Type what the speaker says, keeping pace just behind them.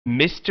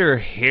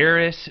Mr.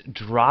 Harris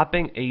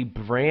dropping a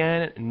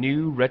brand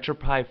new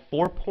Retropie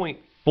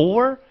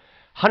 4.4,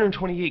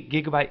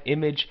 128GB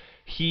image.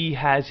 He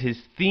has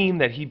his theme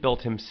that he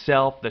built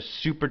himself, the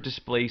super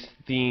display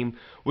theme,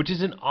 which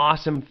is an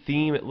awesome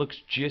theme. It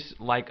looks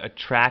just like a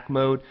track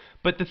mode,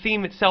 but the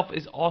theme itself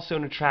is also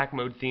in a track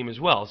mode theme as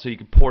well, so you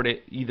can port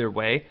it either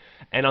way.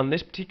 And on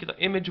this particular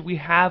image, we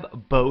have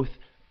both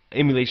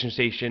emulation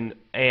station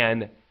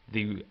and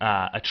the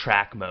a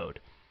track mode.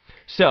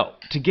 So,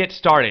 to get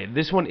started,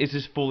 this one is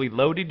just fully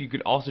loaded. You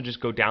could also just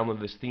go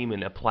download this theme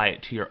and apply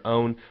it to your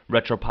own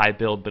Retropie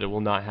build, but it will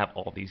not have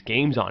all these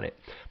games on it.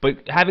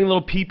 But having a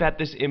little peep at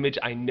this image,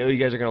 I know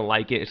you guys are going to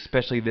like it,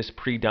 especially this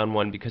pre-done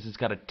one, because it's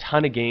got a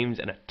ton of games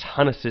and a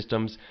ton of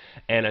systems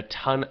and a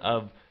ton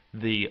of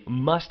the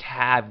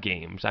must-have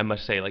games, I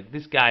must say. Like,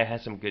 this guy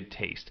has some good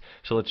taste.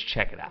 So let's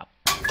check it out.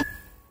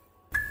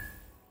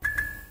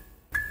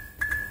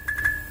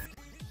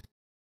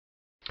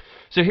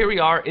 So here we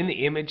are in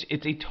the image.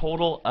 It's a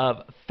total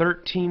of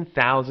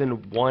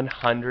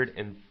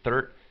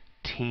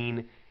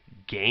 13,113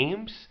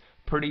 games.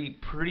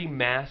 Pretty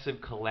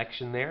massive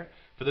collection there.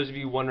 For those of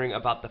you wondering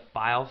about the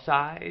file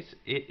size,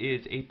 it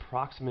is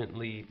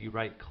approximately, if you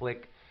right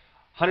click,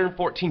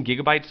 114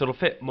 gigabytes. So it'll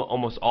fit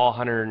almost all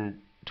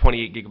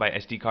 128 gigabyte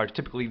SD cards.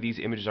 Typically these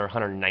images are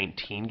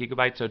 119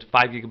 gigabytes, so it's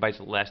 5 gigabytes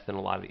less than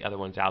a lot of the other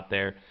ones out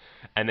there.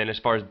 And then as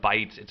far as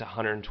bytes, it's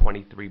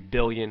 123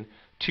 billion.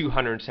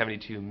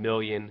 272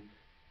 million,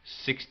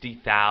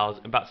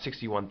 60,000, about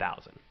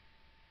 61,000.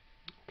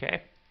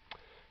 Okay,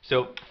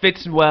 so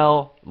fits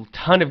well, a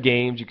ton of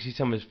games. You can see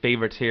some of his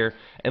favorites here,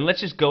 and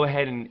let's just go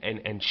ahead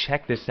and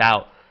check this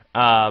out.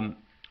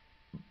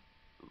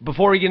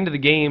 Before we get into the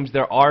games,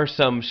 there are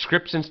some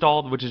scripts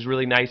installed, which is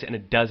really nice, and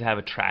it does have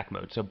a track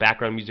mode. So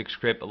background music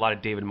script, a lot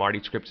of David Marty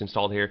scripts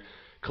installed here,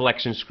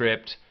 collection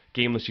script,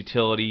 gameless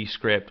utility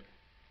script,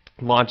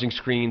 launching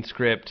screen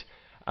script,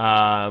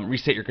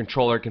 reset your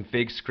controller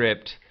config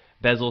script,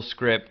 bezel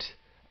script,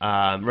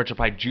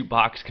 Retropie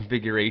jukebox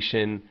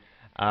configuration,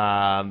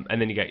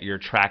 and then you got your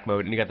track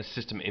mode, and you got the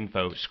system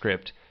info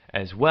script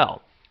as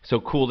well. So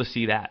cool to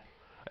see that.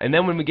 And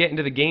then when we get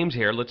into the games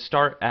here, let's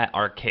start at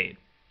arcade.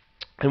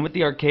 And with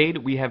the arcade,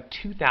 we have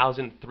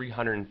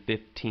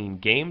 2,315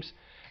 games,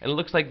 and it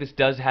looks like this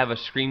does have a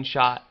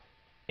screenshot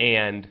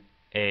and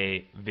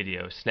a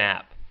video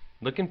snap.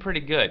 Looking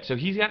pretty good. So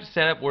he's got it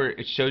set up where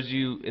it shows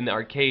you in the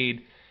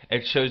arcade,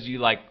 it shows you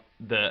like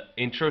the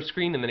intro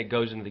screen and then it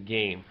goes into the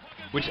game,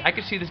 which I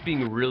could see this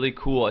being really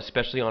cool,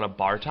 especially on a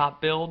bar top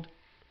build,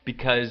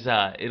 because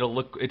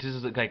it's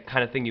just the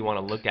kind of thing you want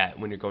to look at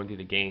when you're going through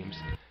the games,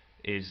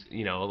 is,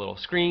 you know, a little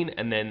screen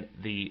and then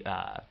the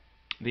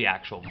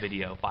actual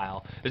video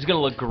file. It's going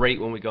to look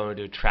great when we go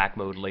into track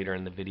mode later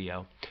in the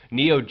video.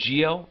 Neo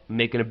Geo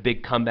making a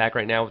big comeback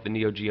right now with the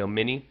Neo Geo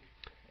Mini,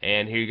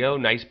 and here you go,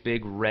 nice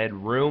big red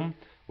room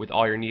with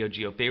all your Neo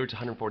Geo favorites,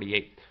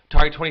 148.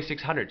 Atari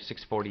 2600,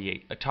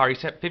 648. Atari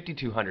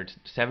 5200,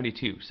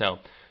 72. So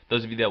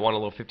those of you that want a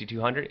little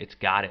 5200, it's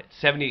got it.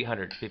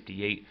 7800,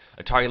 58.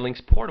 Atari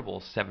Lynx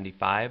Portable,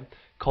 75.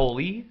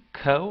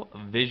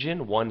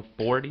 ColecoVision,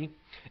 140.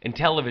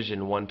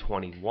 Intellivision,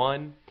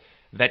 121.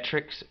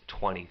 Vectrix,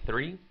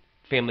 23.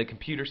 Family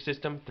Computer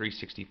System,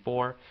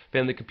 364.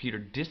 Family Computer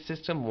Disk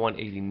System,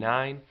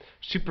 189.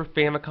 Super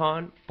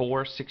Famicom,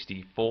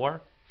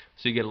 464.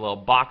 So you get a little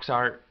box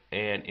art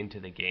and into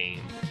the game.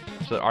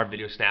 So there are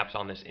video snaps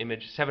on this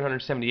image.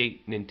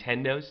 778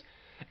 Nintendos,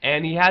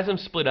 and he has them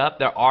split up.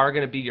 There are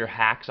going to be your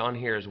hacks on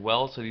here as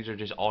well, so these are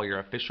just all your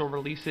official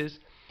releases.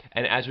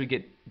 And as we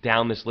get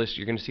down this list,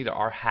 you're going to see there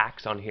are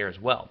hacks on here as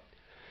well.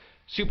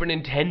 Super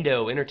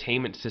Nintendo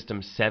Entertainment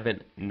System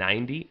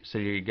 790, so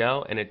there you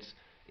go, and it's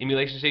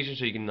emulation station,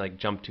 so you can like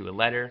jump to a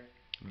letter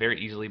very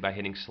easily by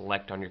hitting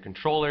select on your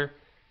controller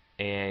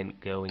and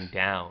going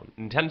down.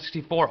 Nintendo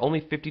 64, only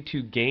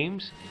 52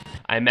 games.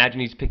 I imagine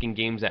he's picking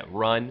games that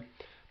run.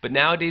 But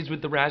nowadays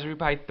with the Raspberry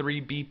Pi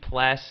 3B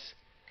Plus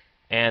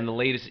and the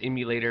latest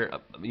emulator,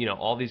 you know,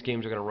 all these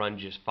games are going to run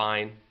just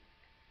fine.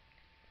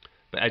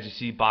 But as you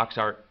see, box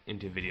art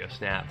into video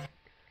snap.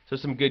 So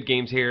some good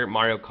games here.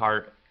 Mario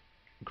Kart,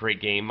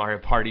 great game. Mario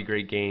Party,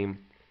 great game.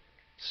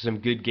 Some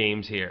good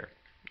games here.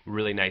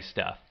 Really nice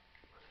stuff.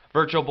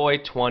 Virtual Boy,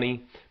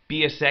 20.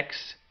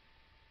 BSX,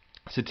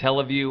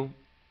 Satellaview,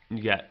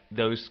 you got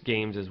those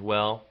games as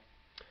well,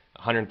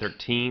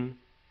 113.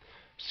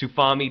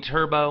 SUAMI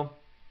Turbo,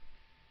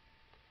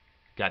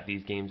 got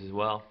these games as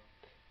well,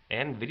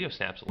 and video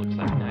snaps, it looks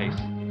like. Nice.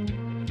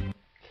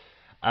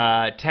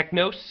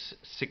 Technos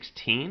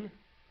 16.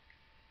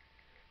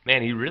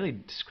 Man, he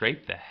really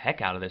scraped the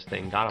heck out of this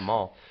thing, got them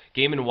all.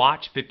 Game &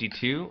 Watch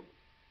 52.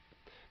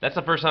 That's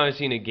the first time I've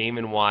seen a Game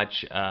 &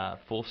 Watch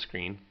full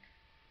screen.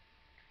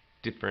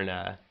 Different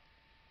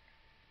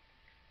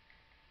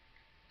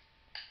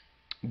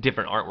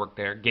artwork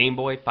there. Game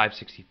Boy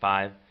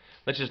 565.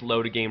 Let's just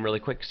load a game really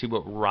quick, see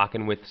what we're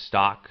rocking with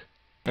stock.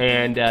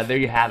 And there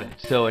you have it.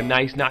 So a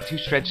nice, not too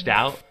stretched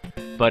out,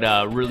 but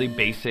really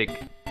basic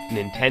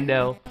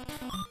Nintendo.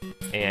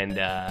 And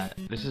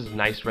this is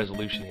nice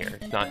resolution here.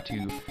 It's not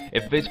too,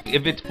 if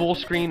it's full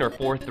screen or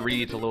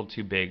 4:3, it's a little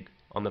too big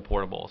on the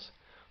portables.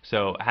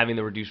 So having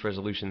the reduced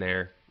resolution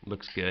there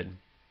looks good.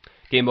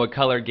 Game Boy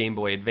Color, Game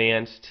Boy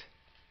Advanced.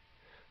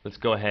 Let's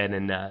go ahead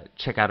and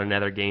check out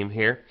another game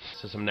here.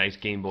 So some nice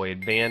Game Boy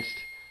Advanced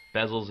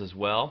bezels as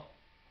well.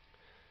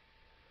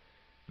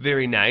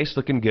 Very nice,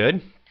 looking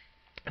good.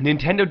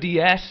 Nintendo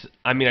DS,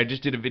 I mean, I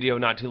just did a video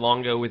not too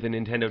long ago with a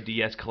Nintendo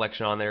DS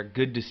collection on there.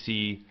 Good to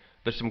see.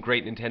 There's some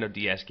great Nintendo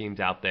DS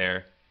games out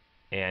there,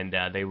 and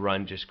they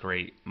run just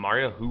great.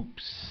 Mario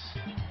Hoops,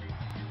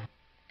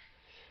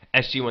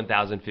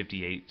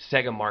 SG-1058,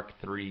 Sega Mark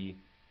III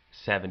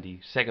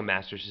 70, Sega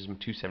Master System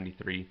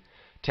 273,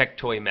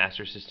 Tectoy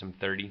Master System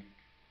 30,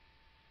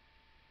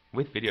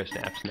 with video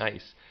snaps,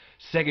 nice.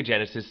 Sega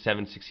Genesis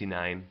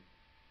 769,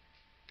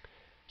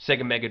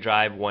 Sega Mega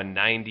Drive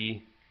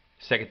 190,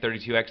 Sega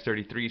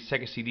 32X33,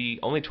 Sega CD,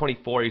 only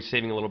 24, he's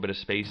saving a little bit of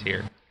space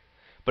here.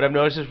 But I've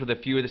noticed this with a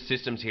few of the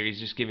systems here, he's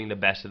just giving the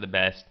best of the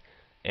best.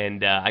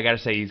 And I gotta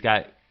say, he's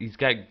got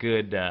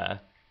good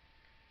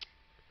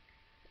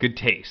good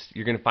taste.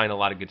 You're gonna find a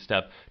lot of good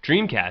stuff.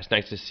 Dreamcast,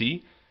 nice to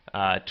see.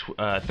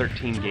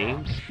 13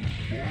 games.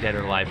 Dead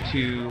or Alive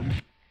 2,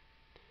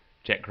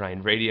 Jet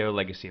Grind Radio,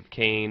 Legacy of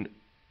Kain,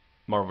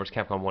 Marvel vs.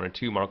 Capcom 1 and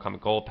 2, Mortal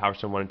Kombat Gold, Power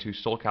Stone 1 and 2,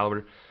 Soul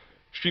Calibur,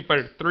 Street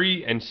Fighter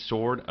 3, and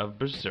Sword of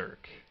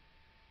Berserk.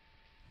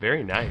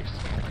 Very nice.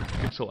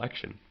 Good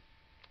selection.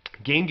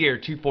 Game Gear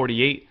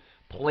 248,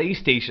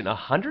 PlayStation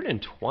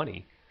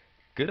 120.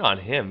 Good on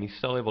him. He's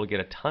still able to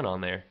get a ton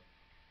on there.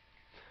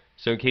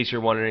 So in case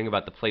you're wondering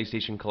about the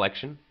PlayStation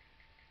collection,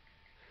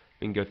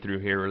 we can go through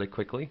here really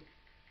quickly.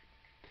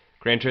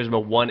 Gran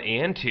Turismo 1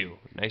 and 2.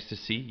 Nice to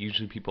see.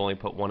 Usually people only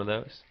put one of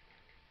those.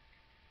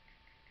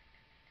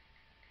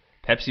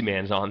 Pepsi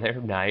Man's on there.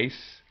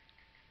 Nice.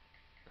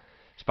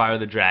 Spyro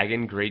the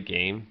Dragon. Great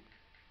game.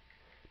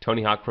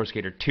 Tony Hawk Pro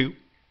Skater 2.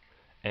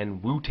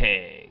 And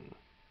Wu-Tang.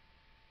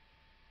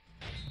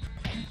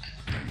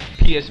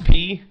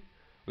 PSP,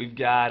 we've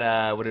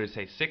got what did it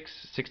say?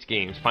 Six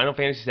games. Final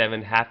Fantasy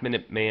VII, Half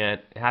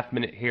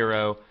Minute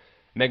Hero,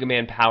 Mega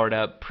Man Powered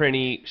Up,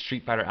 Prinny,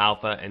 Street Fighter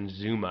Alpha, and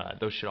Zuma.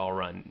 Those should all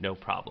run no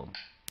problem.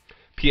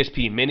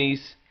 PSP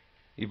Minis,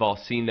 you've all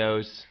seen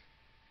those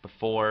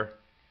before.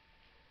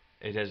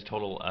 It has a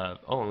total of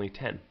only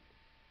 10.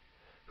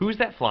 Who's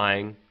that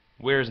flying?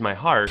 Where's my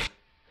heart?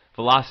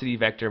 Velocity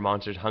Vector,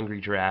 Monsters,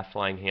 Hungry Giraffe,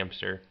 Flying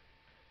Hamster,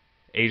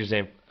 Age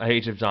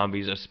of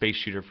Zombies, a space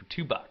shooter for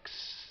 $2.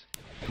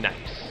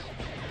 Nice.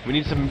 We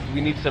need some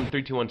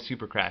 321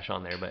 Super Crash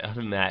on there, but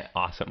other than that,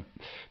 awesome.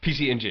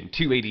 PC Engine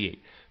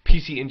 288,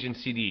 PC Engine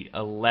CD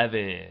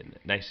 11.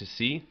 Nice to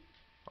see.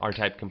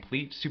 R-Type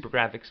complete. Super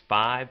Graphics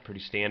 5,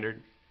 pretty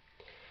standard.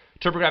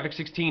 TurboGrafx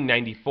 16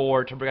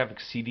 94,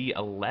 TurboGrafx CD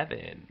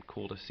 11.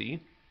 Cool to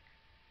see.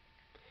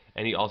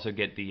 And you also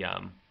get the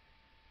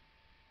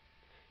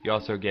you're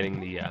also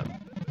getting the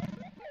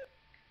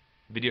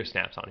video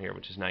snaps on here,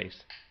 which is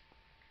nice.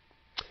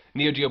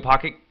 Neo Geo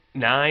Pocket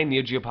 9,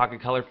 Neo Geo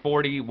Pocket Color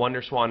 40,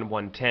 WonderSwan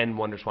 110,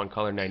 WonderSwan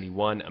Color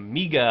 91,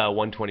 Amiga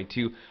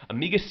 122,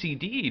 Amiga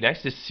CD,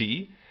 nice to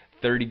see.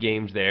 30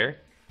 games there.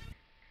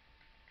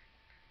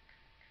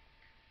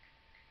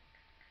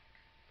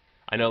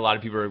 I know a lot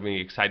of people are going to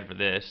be excited for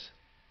this.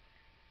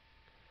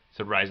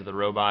 So Rise of the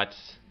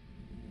Robots.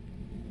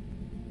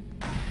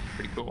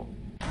 Pretty cool.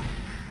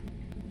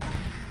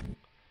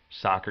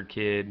 Soccer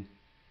Kid.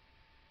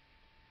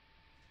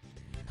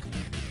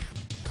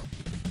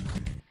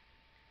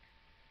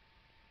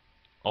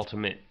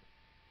 Ultimate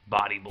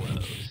Body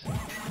Blows.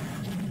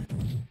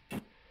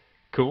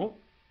 Cool.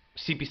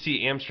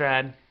 CPC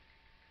Amstrad.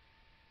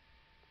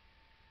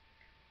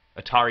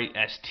 Atari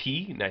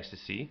ST, nice to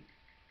see.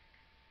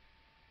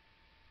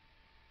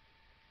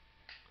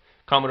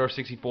 Commodore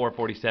 64,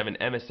 47,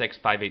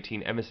 MSX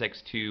 518,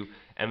 MSX2,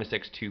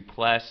 MSX2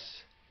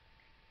 Plus.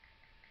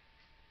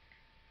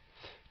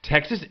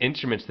 Texas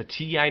Instruments, the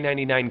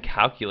TI-99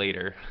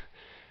 calculator,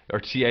 or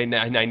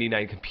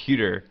TI-99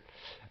 computer.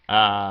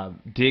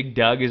 Dig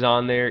Dug is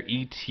on there,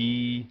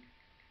 E.T.,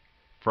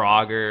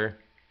 Frogger,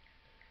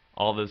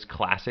 all those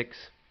classics.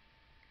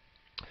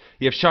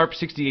 You have Sharp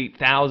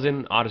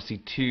 68,000,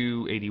 Odyssey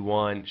 2,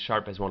 81,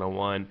 Sharp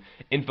S101,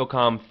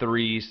 Infocom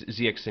 3,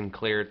 ZX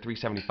Sinclair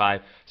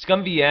 375.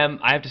 ScummVM,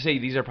 I have to say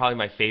these are probably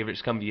my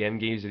favorite ScummVM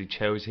games that he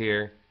chose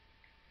here.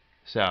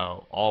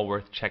 So, all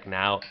worth checking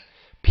out.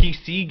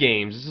 PC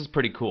games, this is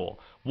pretty cool.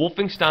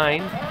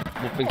 Wolfenstein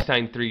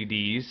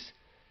 3D's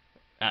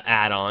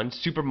add-on.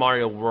 Super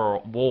Mario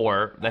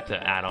War, that's an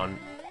add-on.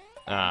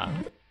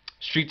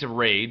 Streets of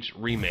Rage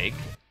remake.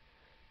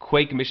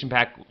 Quake Mission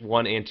Pack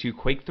 1 and 2,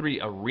 Quake 3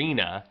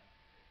 Arena,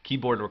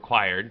 keyboard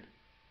required.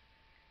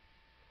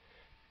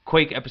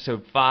 Quake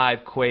Episode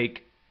 5,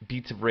 Quake,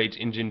 Beats of Rage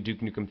Engine, Duke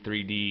Nukem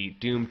 3D,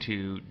 Doom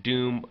 2,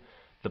 Doom,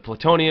 The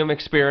Plutonium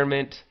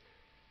Experiment,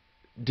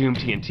 Doom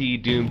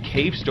TNT, Doom,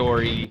 Cave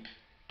Story,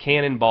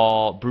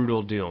 Cannonball,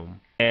 Brutal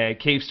Doom.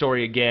 Cave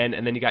Story again,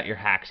 and then you got your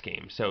Hacks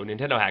game. So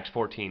Nintendo Hacks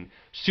 14,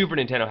 Super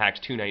Nintendo Hacks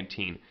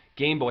 219,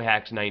 Game Boy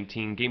hacks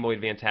 19, Game Boy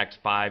Advance hacks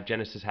 5,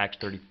 Genesis hacks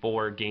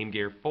 34, Game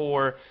Gear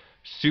 4,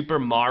 Super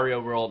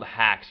Mario World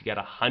hacks. You got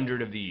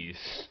 100 of these.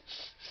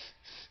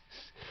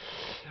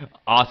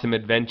 Awesome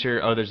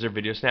Adventure. Oh, there's their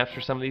video snaps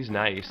for some of these.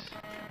 Nice.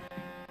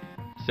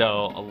 So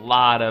a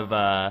lot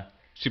of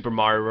Super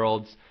Mario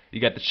Worlds. You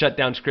got the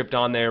shutdown script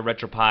on there,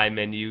 Retropie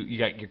menu. You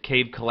got your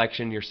Cave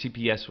collection, your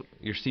CPS,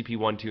 your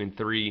CP1, 2, and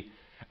 3,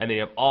 and then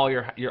you have all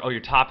your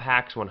top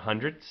hacks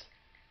 100s,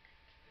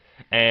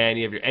 and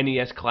you have your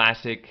NES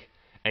Classic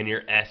and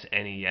your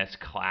SNES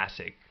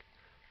Classic,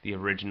 the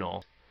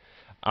original.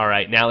 All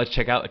right, now let's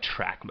check out a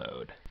track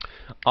mode.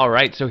 All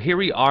right, so here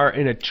we are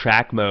in a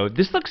track mode.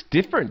 This looks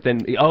different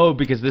than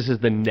because this is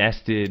the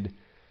nested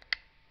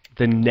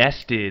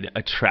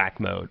track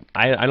mode.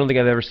 I don't think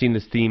I've ever seen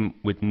this theme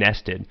with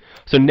nested.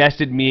 So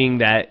nested meaning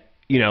that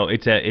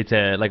it's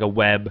a like a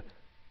web.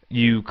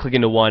 You click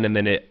into one and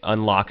then it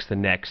unlocks the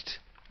next.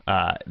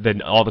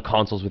 Then all the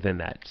consoles within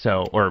that.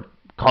 So or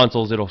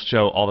consoles, it'll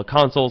show all the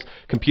consoles.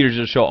 Computers,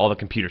 it'll show all the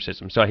computer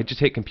systems. So I just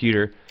hit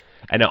computer,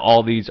 and now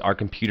all these are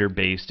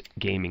computer-based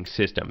gaming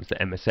systems: the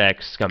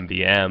MSX,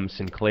 ScummVM,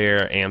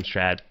 Sinclair,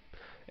 Amstrad,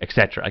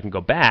 etc. I can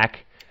go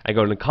back. I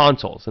go to the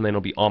consoles, and then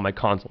it'll be all my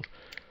consoles.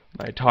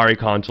 My Atari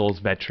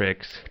consoles,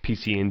 Vectrex,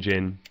 PC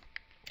Engine,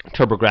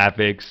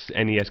 TurboGrafx,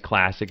 NES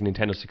Classic,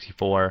 Nintendo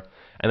 64,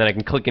 and then I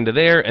can click into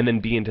there and then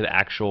be into the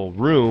actual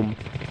room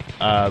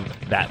of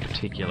that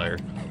particular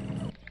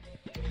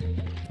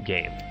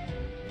game.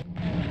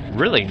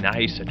 Really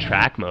nice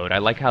track mode. I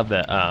like how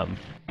the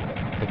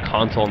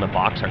console and the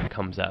box art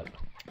comes up.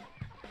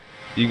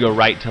 You go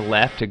right to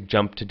left to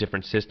jump to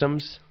different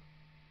systems.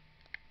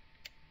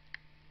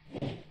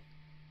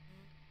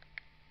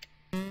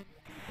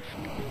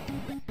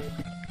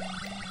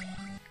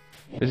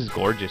 This is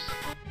gorgeous.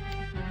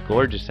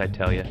 Gorgeous, I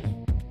tell you.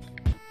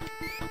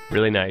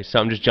 Really nice. So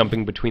I'm just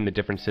jumping between the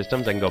different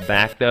systems. I can go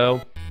back,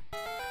 though.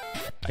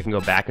 I can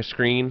go back a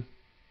screen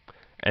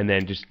and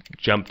then just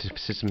jump to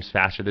systems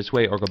faster this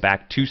way, or go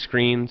back 2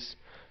 screens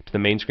to the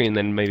main screen, and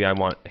then maybe I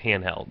want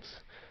handhelds.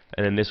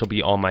 And then this will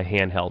be all my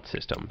handheld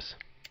systems.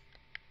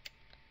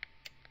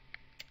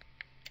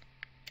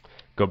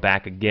 Go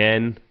back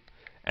again.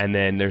 And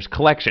then there's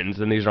collections,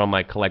 and these are all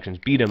my collections: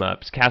 beat 'em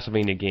ups,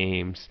 Castlevania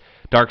games,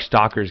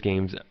 Darkstalkers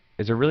games.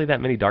 Is there really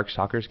that many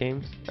Darkstalkers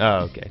games?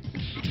 Oh, okay.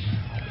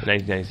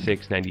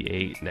 1996,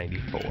 98,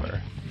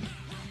 94.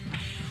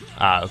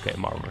 Ah, okay.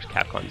 Marvel vs.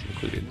 Capcom's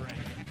included.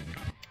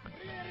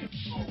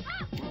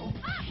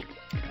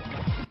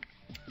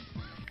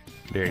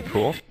 Very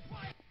cool.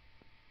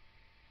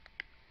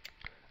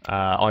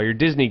 All your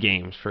Disney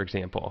games, for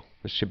example.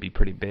 This should be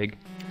pretty big.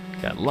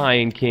 Got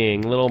Lion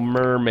King, Little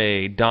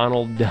Mermaid,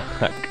 Donald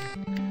Duck.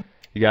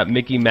 You got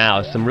Mickey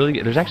Mouse.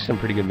 There's actually some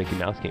pretty good Mickey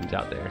Mouse games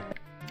out there.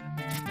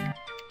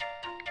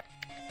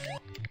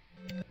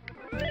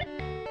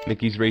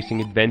 Mickey's Racing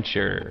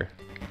Adventure,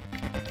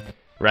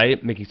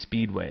 right? Mickey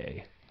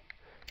Speedway.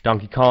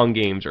 Donkey Kong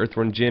games,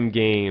 Earthworm Jim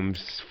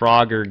games,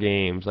 Frogger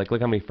games. Like, look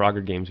how many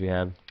Frogger games we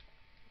have.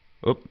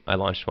 Oop, I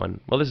launched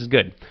one. Well, this is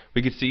good.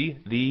 We can see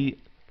the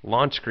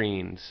launch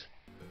screens.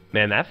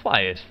 Man, that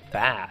fly is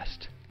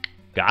fast.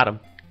 Got him.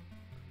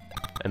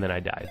 And then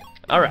I died.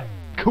 Alright,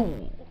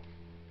 cool.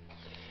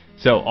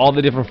 So, all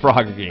the different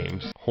Frogger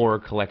games. Horror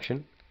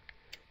Collection.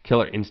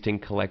 Killer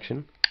Instinct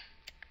Collection.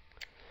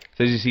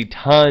 So, as you see,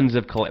 tons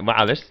of...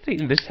 Wow, this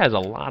has a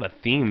lot of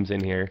themes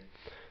in here.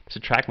 This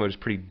track mode is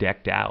pretty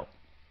decked out.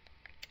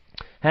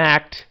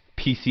 Hacked.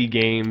 PC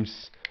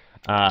games.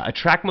 A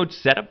track mode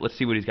setup. Let's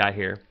see what he's got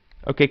here.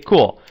 Okay,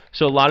 cool.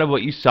 So, a lot of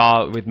what you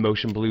saw with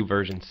Motion Blue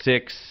version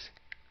 6...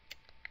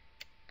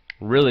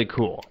 Really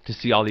cool to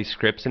see all these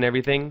scripts and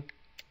everything.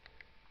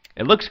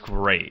 It looks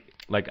great.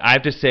 Like, I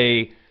have to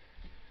say,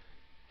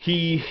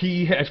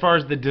 he as far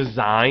as the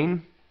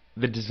design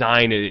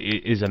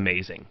is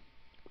amazing.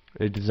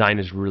 The design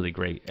is really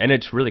great, and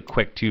it's really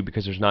quick too,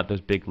 because there's not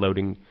those big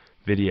loading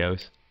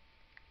videos.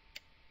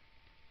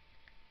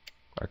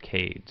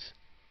 Arcades.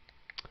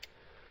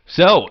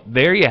 So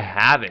there you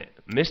have it,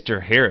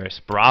 Mr.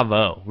 Harris.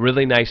 Bravo,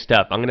 really nice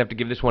stuff. I'm gonna have to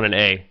give this one an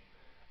A.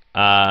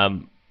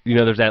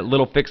 There's that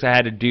little fix I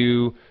had to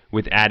do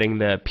with adding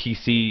the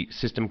PC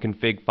system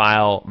config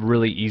file.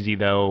 Really easy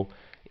though,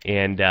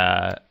 and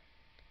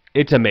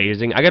it's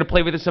amazing. I gotta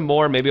play with it some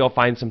more. Maybe I'll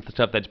find some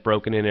stuff that's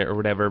broken in it or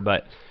whatever.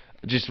 But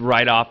just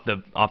right off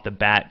the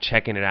bat,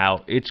 checking it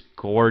out, it's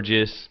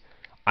gorgeous.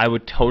 I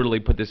would totally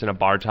put this in a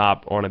bar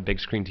top or on a big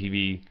screen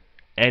TV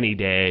any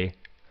day.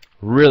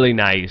 Really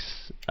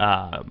nice.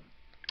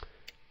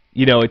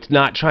 It's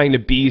not trying to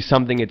be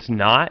something it's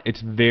not.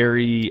 It's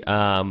very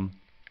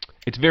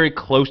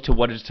close to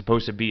what it's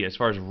supposed to be as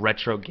far as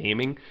retro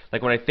gaming.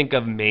 Like when I think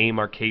of MAME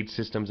arcade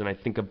systems and I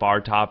think of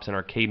bar tops and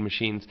arcade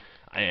machines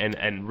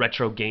and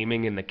retro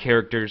gaming and the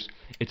characters,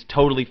 it's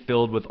totally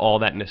filled with all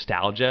that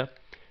nostalgia,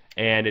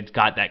 and it's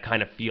got that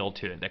kind of feel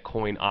to it, the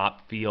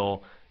coin-op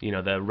feel,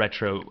 the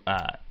retro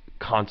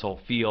console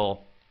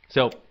feel.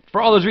 So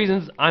for all those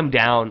reasons, I'm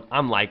down.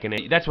 I'm liking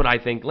it. That's what I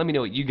think. Let me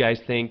know what you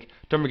guys think.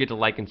 Don't forget to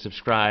like and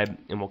subscribe,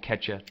 and we'll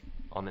catch you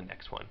on the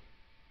next one.